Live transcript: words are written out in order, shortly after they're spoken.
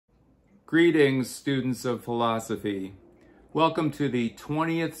Greetings, students of philosophy. Welcome to the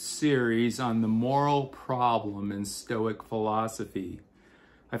 20th series on the moral problem in Stoic philosophy.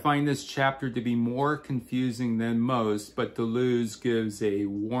 I find this chapter to be more confusing than most, but Deleuze gives a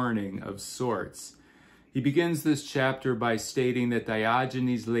warning of sorts. He begins this chapter by stating that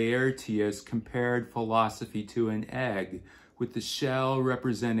Diogenes Laertius compared philosophy to an egg, with the shell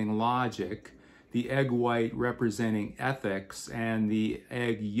representing logic, the egg white representing ethics, and the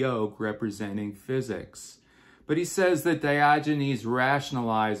egg yolk representing physics. But he says that Diogenes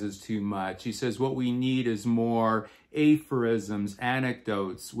rationalizes too much. He says what we need is more aphorisms,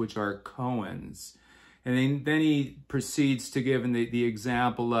 anecdotes, which are koans. And then he proceeds to give the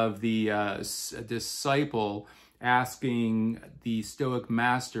example of the disciple asking the Stoic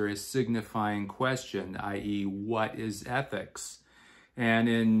master a signifying question, i.e., what is ethics? And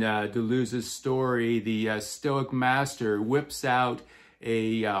in Deleuze's story, the Stoic master whips out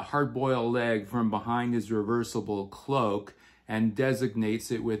a hard-boiled egg from behind his reversible cloak and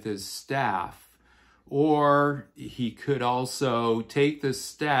designates it with his staff. Or he could also take the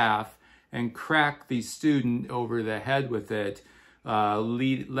staff and crack the student over the head with it,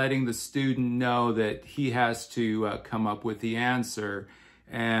 letting the student know that he has to come up with the answer.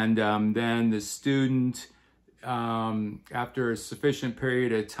 And then the student, after a sufficient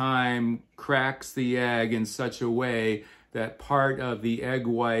period of time, cracks the egg in such a way that part of the egg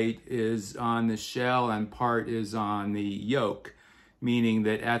white is on the shell and part is on the yolk, meaning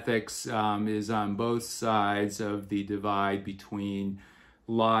that ethics is on both sides of the divide between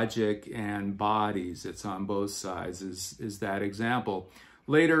logic and bodies. It's on both sides, is that example.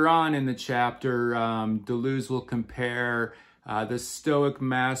 Later on in the chapter, Deleuze will compare the Stoic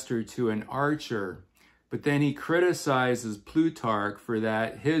master to an archer. But then he criticizes Plutarch for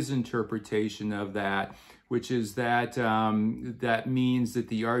his interpretation of that, which is that that means that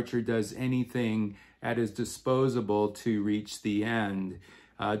the archer does anything at his disposal to reach the end.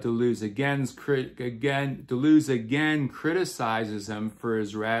 Deleuze again criticizes him for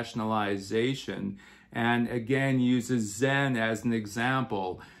his rationalization and again uses Zen as an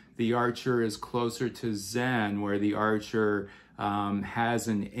example. The archer is closer to Zen, where the archer has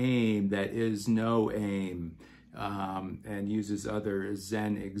an aim that is no aim, and uses other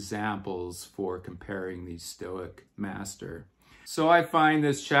Zen examples for comparing the Stoic master. So I find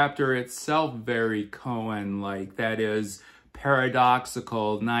this chapter itself very koan-like, that is,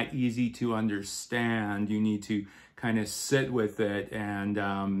 paradoxical, not easy to understand. You need to kind of sit with it and,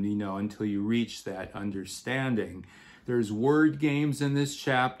 until you reach that understanding. There's word games in this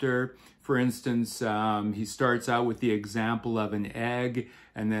chapter. For instance, he starts out with the example of an egg,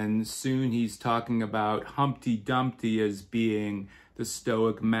 and then soon he's talking about Humpty Dumpty as being the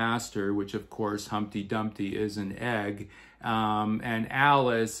Stoic master, which of course Humpty Dumpty is an egg, and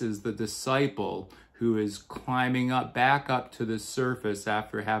Alice is the disciple who is climbing back up to the surface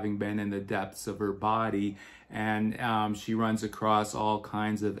after having been in the depths of her body, and she runs across all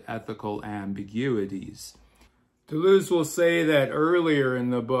kinds of ethical ambiguities. Deleuze will say that earlier in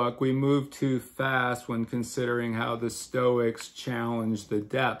the book, we moved too fast when considering how the Stoics challenged the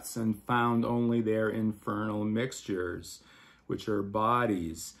depths and found only their infernal mixtures, which are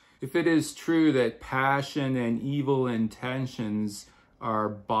bodies. If it is true that passion and evil intentions are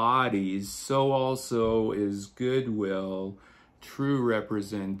bodies, so also is goodwill, true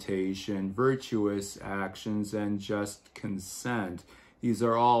representation, virtuous actions, and just consent. These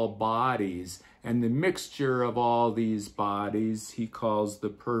are all bodies, and the mixture of all these bodies he calls the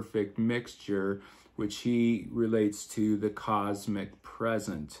perfect mixture, which he relates to the cosmic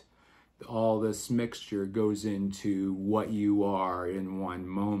present. All this mixture goes into what you are in one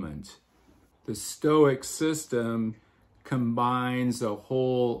moment. The Stoic system combines a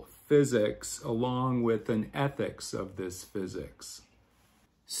whole physics along with an ethics of this physics.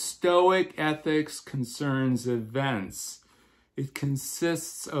 Stoic ethics concerns events. It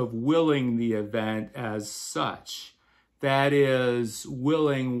consists of willing the event as such. That is,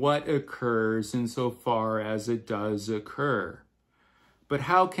 willing what occurs insofar as it does occur. But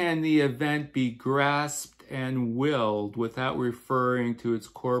how can the event be grasped and willed without referring to its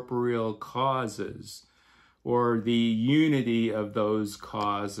corporeal causes, or the unity of those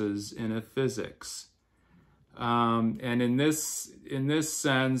causes in a physics? And in this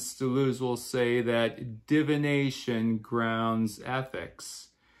sense, Deleuze will say that divination grounds ethics.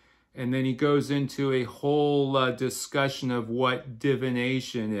 And then he goes into a whole discussion of what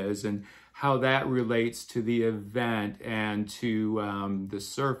divination is and how that relates to the event and to the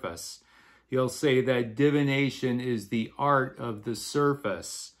surface. He'll say that divination is the art of the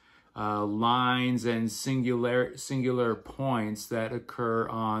surface, lines and singular points that occur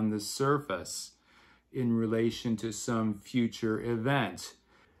on the surface in relation to some future event.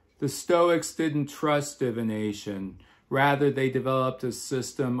 The Stoics didn't trust divination. Rather, they developed a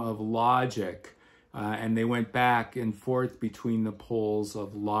system of logic, and they went back and forth between the poles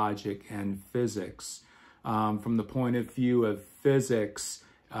of logic and physics. From the point of view of physics,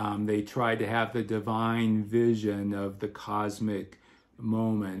 they tried to have the divine vision of the cosmic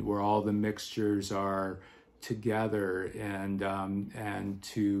moment where all the mixtures are together, and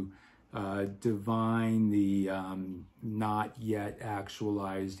to divine the not yet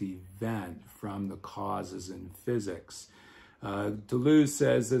actualized event from the causes in physics. Deleuze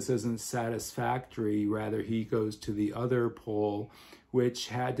says this isn't satisfactory. Rather, he goes to the other pole, which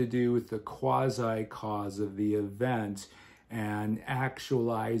had to do with the quasi-cause of the event and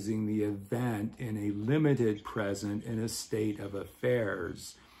actualizing the event in a limited present in a state of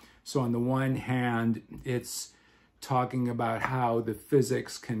affairs. So on the one hand, it's talking about how the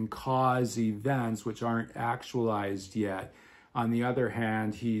physics can cause events which aren't actualized yet. On the other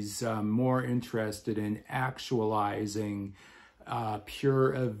hand, he's more interested in actualizing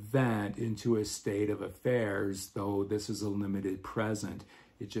pure event into a state of affairs, though this is a limited present.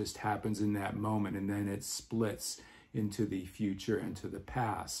 It just happens in that moment, and then it splits into the future and to the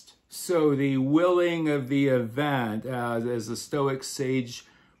past. So the willing of the event, as the Stoic sage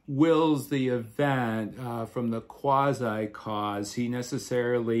wills the event from the quasi-cause, he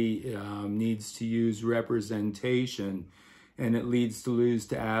necessarily needs to use representation. And it leads Deleuze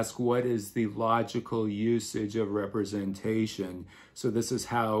to ask, what is the logical usage of representation? So this is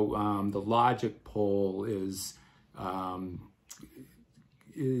how the logic pole is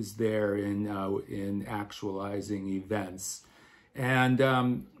there in actualizing events. And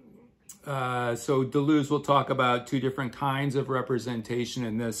so Deleuze will talk about two different kinds of representation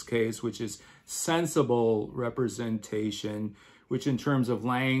in this case, which is sensible representation, which in terms of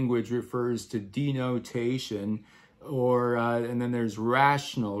language refers to denotation, and then there's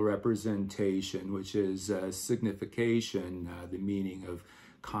rational representation, which is signification, the meaning of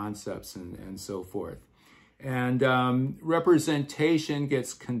concepts and so forth. And representation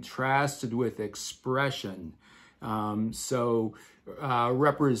gets contrasted with expression.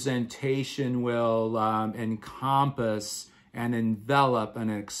 Representation will encompass and envelop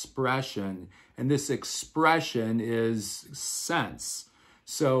an expression, and this expression is sense.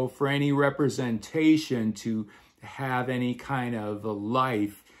 So for any representation to have any kind of a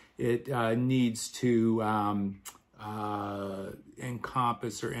life, it needs to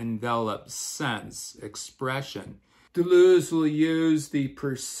encompass or envelop sense, expression. Deleuze will use the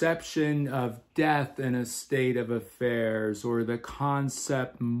perception of death in a state of affairs, or the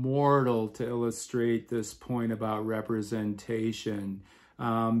concept mortal, to illustrate this point about representation,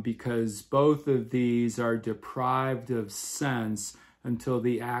 because both of these are deprived of sense until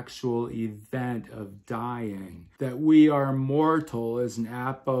the actual event of dying. That we are mortal is an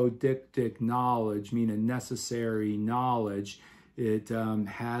apodictic knowledge, meaning a necessary knowledge. It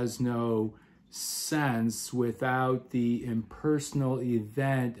has no sense without the impersonal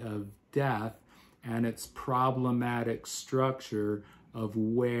event of death and its problematic structure of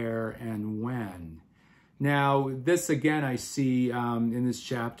where and when. Now, this again, I see in this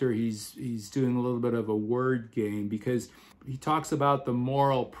chapter, he's doing a little bit of a word game, because he talks about the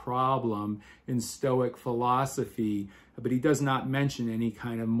moral problem in Stoic philosophy, but he does not mention any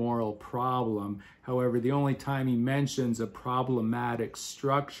kind of moral problem. However, the only time he mentions a problematic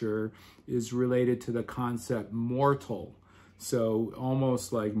structure is related to the concept mortal. So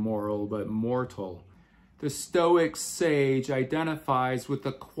almost like moral, but mortal. The Stoic sage identifies with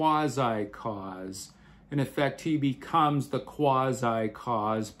the quasi-cause. In effect, he becomes the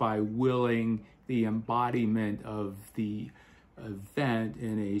quasi-cause by willing the embodiment of the event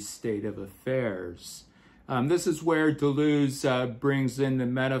in a state of affairs. This is where Deleuze brings in the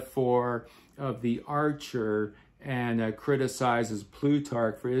metaphor of the archer and criticizes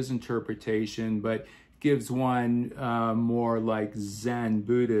Plutarch for his interpretation, but gives one more like Zen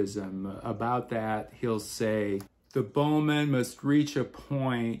Buddhism. About that, he'll say, the bowman must reach a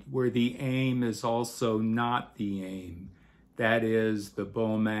point where the aim is also not the aim, that is, the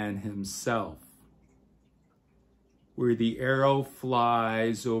bowman himself, where the arrow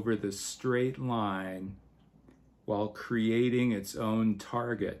flies over the straight line while creating its own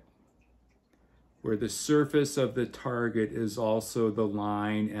target, where the surface of the target is also the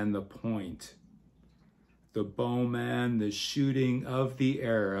line and the point. The bowman, the shooting of the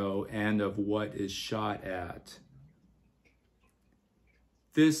arrow and of what is shot at.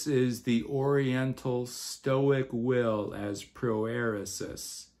 This is the Oriental Stoic will as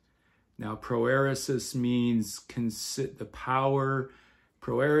proeresis, Now, proeresis means the power.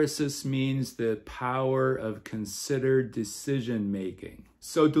 Proeresis means the power of considered decision-making.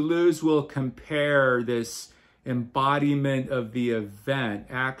 So Deleuze will compare this embodiment of the event,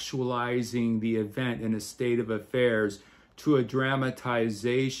 actualizing the event in a state of affairs, to a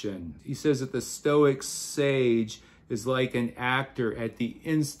dramatization. He says that the Stoic sage is like an actor at the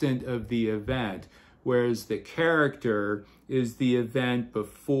instant of the event, whereas the character is the event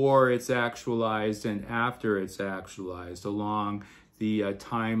before it's actualized and after it's actualized along the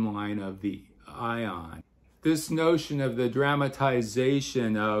timeline of the Aion. This notion of the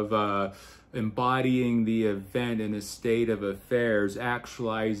dramatization of embodying the event in a state of affairs,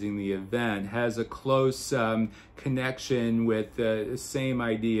 actualizing the event, has a close connection with the same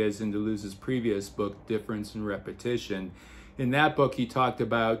ideas in Deleuze's previous book, Difference and Repetition. In that book, he talked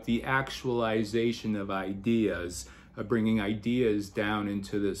about the actualization of ideas, bringing ideas down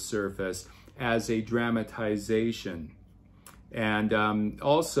into the surface as a dramatization. And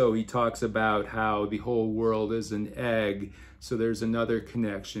also he talks about how the whole world is an egg. So there's another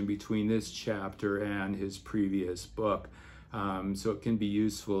connection between this chapter and his previous book. So it can be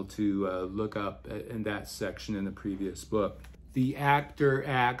useful to look up in that section in the previous book. The actor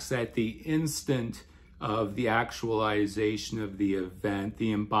acts at the instant of the actualization of the event,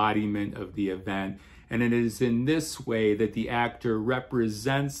 the embodiment of the event. And it is in this way that the actor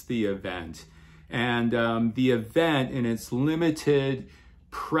represents the event. And the event in its limited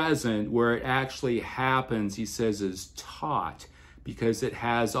present, where it actually happens, he says, is taught, because it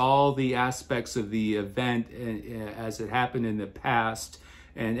has all the aspects of the event as it happened in the past,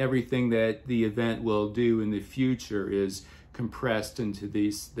 and everything that the event will do in the future is compressed into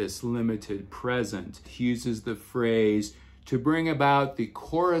this limited present. He uses the phrase to bring about the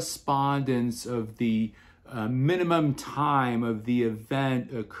correspondence of the minimum time of the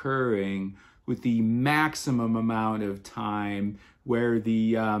event occurring with the maximum amount of time where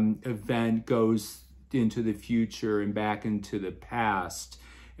the event goes into the future and back into the past.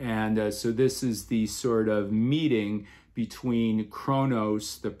 And so this is the sort of meeting between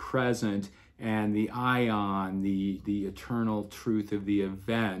chronos, the present, and the aion, the eternal truth of the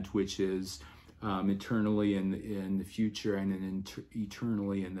event, which is eternally in the future and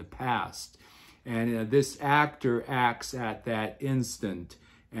eternally in the past. And this actor acts at that instant.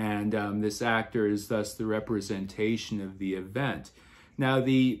 And this actor is thus the representation of the event. Now,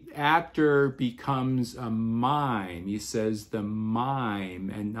 the actor becomes a mime. He says the mime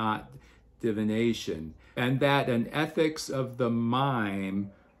and not divination. And that an ethics of the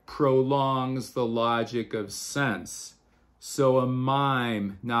mime prolongs the logic of sense. So a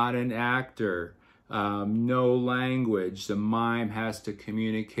mime, not an actor, no language. The mime has to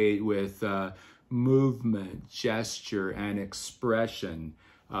communicate with movement, gesture, and expression.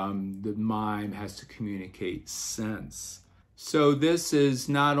 The mime has to communicate sense. So this is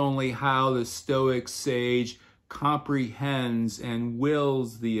not only how the Stoic sage comprehends and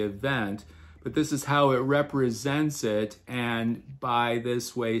wills the event, but this is how it represents it and by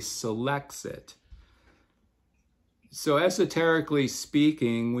this way selects it. So esoterically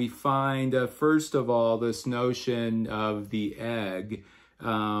speaking, we find first of all this notion of the egg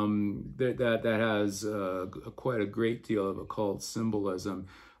that has quite a great deal of occult symbolism.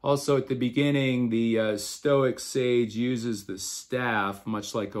 Also at the beginning, the Stoic sage uses the staff,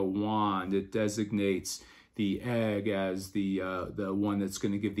 much like a wand. It designates the egg as the one that's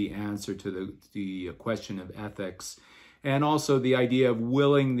going to give the answer to the question of ethics. And also the idea of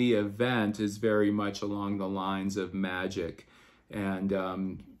willing the event is very much along the lines of magic.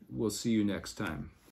 And we'll see you next time.